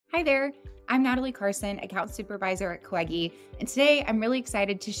Hi there, I'm Natalie Carson, Account Supervisor at Coegi, and today I'm really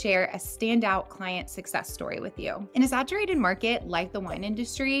excited to share a standout client success story with you. In a saturated market like the wine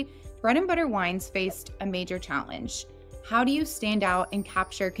industry, bread and butter wines faced a major challenge. How do you stand out and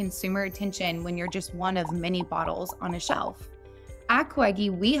capture consumer attention when you're just one of many bottles on a shelf? At Coegi,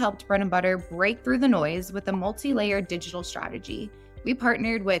 we helped bread and butter break through the noise with a multi-layered digital strategy. We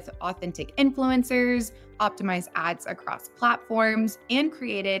partnered with authentic influencers, optimized ads across platforms, and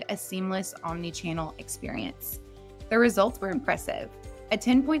created a seamless omnichannel experience. The results were impressive. A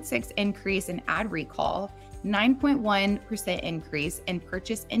 10.6 increase in ad recall, 9.1% increase in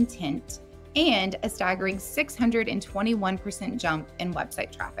purchase intent, and a staggering 621% jump in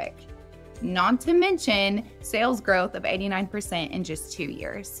website traffic. Not to mention sales growth of 89% in just 2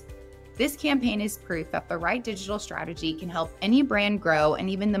 years. This campaign is proof that the right digital strategy can help any brand grow in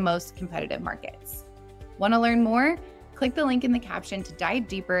even the most competitive markets. Want to learn more? Click the link in the caption to dive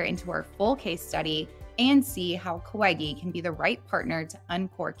deeper into our full case study and see how Coegi can be the right partner to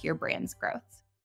uncork your brand's growth.